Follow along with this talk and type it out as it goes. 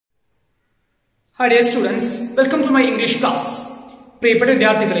Hi dear students, welcome to my English class. പ്രിയപ്പെട്ട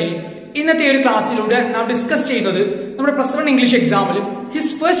വിദ്യാർത്ഥികളെ, ഇന്നത്തെ ഒരു ക്ലാസ്സിലൂടെ നാം ഡിസ്കസ് ചെയ്യുന്നത് നമ്മുടെ പ്ലസ് 1 ഇംഗ്ലീഷ് എക്സാമിൽ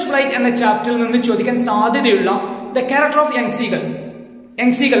ഹിസ് ഫസ്റ്റ് ഫ്ലൈറ്റ് എന്ന ചാപ്റ്ററിൽ നിന്ന് ചോദിക്കാൻ സാധ്യതയുള്ള the character of young seagull.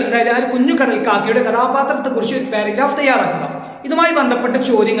 Young seagull അതായത് ആ ഒരു കുഞ്ഞു കടൽക്കാക്കയുടെ കഥാപാത്രത്തെക്കുറിച്ച് ഒരു പാരഗ്രാഫ് തയ്യാറാക്കുക. ഇതുമായി ബന്ധപ്പെട്ട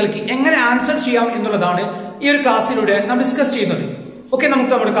ചോദ്യങ്ങൾക്ക് എങ്ങനെ ആൻസർ ചെയ്യാം എന്നുള്ളതാണ് ഈ ഒരു ക്ലാസ്സിലൂടെ നാം ഡിസ്കസ് ചെയ്യുന്നത്. ഓക്കെ,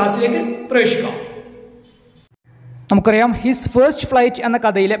 നമുക്ക് നമ്മുടെ ക്ലാസ്സിലേക്ക് പ്രവേശിക്കാം. നമുക്കറിയാം, ഹിസ് ഫസ്റ്റ് ഫ്ലൈറ്റ് എന്ന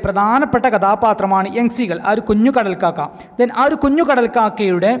കഥയിലെ പ്രധാനപ്പെട്ട കഥാപാത്രമാണ് യങ് സീഗൾ, ആ ഒരു കുഞ്ഞു കടൽക്കാക്ക. ദെൻ ആ ഒരു കുഞ്ഞു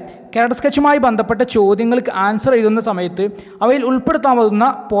കടൽക്കാക്കയുടെ ക്യാരക്ടർ സ്കെച്ചുമായി ബന്ധപ്പെട്ട ചോദ്യങ്ങൾക്ക് ആൻസർ എഴുതുന്ന സമയത്ത് അവയിൽ ഉൾപ്പെടുത്താവുന്ന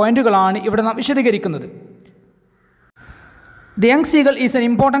പോയിന്റുകളാണ് ഇവിടെ നാം വിശദീകരിക്കുന്നത്. The young seagull is an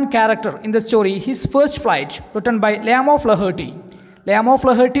important character in the story his first flight written by Lam of ലഹേർട്ടി. Lam of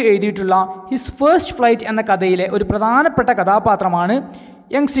ലഹേർട്ടി എഴുതിയിട്ടുള്ള ഹിസ് ഫസ്റ്റ് ഫ്ലൈറ്റ് എന്ന കഥയിലെ ഒരു പ്രധാനപ്പെട്ട കഥാപാത്രമാണ്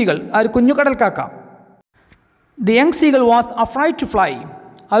യങ് സീഗൾ, ആ ഒരു കുഞ്ഞു കടൽക്കാക്ക. The young seagull was afraid to fly.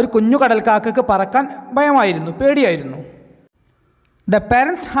 ആ ഒരു കുഞ്ഞു കടൽക്കാക്കക്ക് പറക്കാൻ ഭയമായിരുന്നു, പേടിയായിരുന്നു. The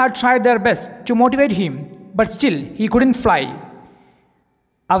parents had tried there best to motivate him but still he couldn't fly.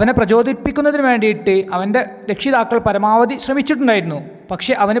 അവനെ പ്രചോദിപ്പിക്കുന്നതിന് വേണ്ടിയിട്ട് അവൻ്റെ രക്ഷിതാക്കൾ പരമാവധി ശ്രമിച്ചിട്ടുണ്ടായിരുന്നു,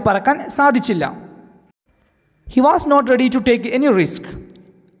 പക്ഷേ അവന് പറക്കാൻ സാധിച്ചില്ല. He was not ready to take any risk.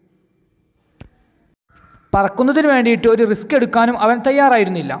 പറക്കുന്നതിന് വേണ്ടിയിട്ട് ഒരു റിസ്ക് എടുക്കാനും അവൻ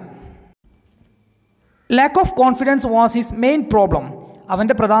തയ്യാറായിരുന്നില്ല. Lack of confidence was his main problem.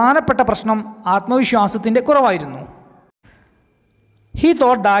 അവൻ്റെ പ്രധാനപ്പെട്ട പ്രശ്നം ആത്മവിശ്വാസത്തിൻ്റെ കുറവായിരുന്നു. He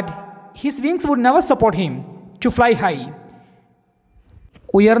thought that his wings would never support him to fly high.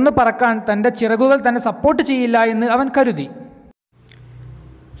 ഉയർന്നു പറക്കാൻ തൻ്റെ ചിറകുകൾ തന്നെ സപ്പോർട്ട് ചെയ്യില്ല എന്ന് അവൻ കരുതി.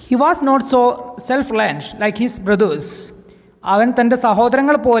 He was not so self reliant like his brother's. അവൻ തൻ്റെ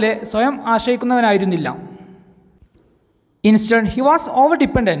സഹോദരങ്ങൾ പോലെ സ്വയം ആശ്രയിക്കുന്നവനായിരുന്നില്ല. Instead he was over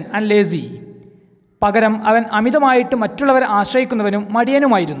dependent and lazy. പകരം അവൻ അമിതമായിട്ട് മറ്റുള്ളവരെ ആശ്രയിക്കുന്നവനും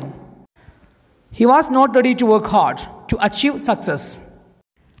മടിയനുമായിരുന്നു. He was not ready to work hard to achieve success.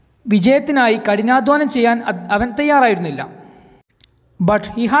 വിജയത്തിനായി കഠിനാധ്വാനം ചെയ്യാൻ അവൻ തയ്യാറായിരുന്നില്ല. But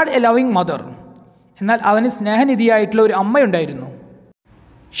he had A loving mother. എന്നാൽ അവന് സ്നേഹനിധിയായിട്ടുള്ള ഒരു അമ്മയുണ്ടായിരുന്നു.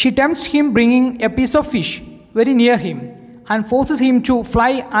 Xi ടെംപ്റ്റ്സ് him bringing A piece of fish very near him and forces him to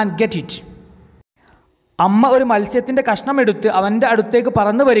fly and get it. അമ്മ ഒരു മത്സ്യത്തിൻ്റെ കഷ്ണം എടുത്ത് അവൻ്റെ അടുത്തേക്ക്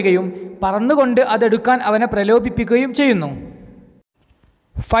പറന്നു വരികയും പറന്നുകൊണ്ട് അതെടുക്കാൻ അവനെ പ്രലോഭിപ്പിക്കുകയും ചെയ്യുന്നു.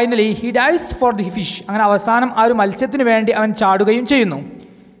 Finally he dives for the fish. അങ്ങനെ അവസാനം ആ ഒരു മത്സ്യത്തിന് വേണ്ടി അവൻ ചാടുകയും ചെയ്യുന്നു.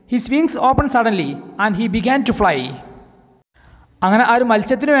 His wings open suddenly and he began to fly. അങ്ങനെ ആ ഒരു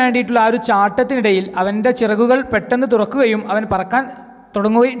മത്സ്യത്തിന് വേണ്ടിയിട്ടുള്ള ആ ഒരു ചാട്ടത്തിനിടയിൽ അവൻ്റെ ചിറകുകൾ പെട്ടെന്ന് തുറക്കുകയും അവൻ പറക്കാൻ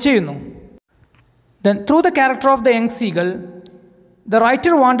തുടങ്ങുകയും ചെയ്യുന്നു. Then through the character of the young seagull the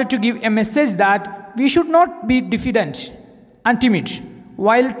writer wanted to give A message that we should not be diffident and timid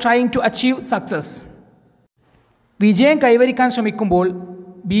while trying to achieve success. വിജയം കൈവരിക്കാൻ ശ്രമിക്കുമ്പോൾ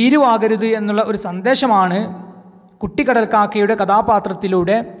ഭീരുവാകരുത് എന്നുള്ള ഒരു സന്ദേശമാണ് കുട്ടിക്കടൽക്കാക്കയുടെ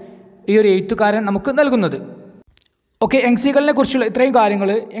കഥാപാത്രത്തിലൂടെ ഈ ഒരു എഴുത്തുകാരൻ നമുക്ക് നൽകുന്നത്. ഓക്കെ, യങ് സീഗളിനെ കുറിച്ചുള്ള ഇത്രയും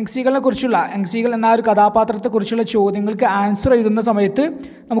കാര്യങ്ങൾ, യങ് സീഗൾ എന്ന ഒരു കഥാപാത്രത്തെക്കുറിച്ചുള്ള ചോദ്യങ്ങൾക്ക് ആൻസർ എഴുതുന്ന സമയത്ത്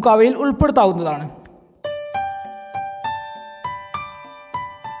നമുക്ക് അവയിൽ ഉൾപ്പെടുത്താവുന്നതാണ്.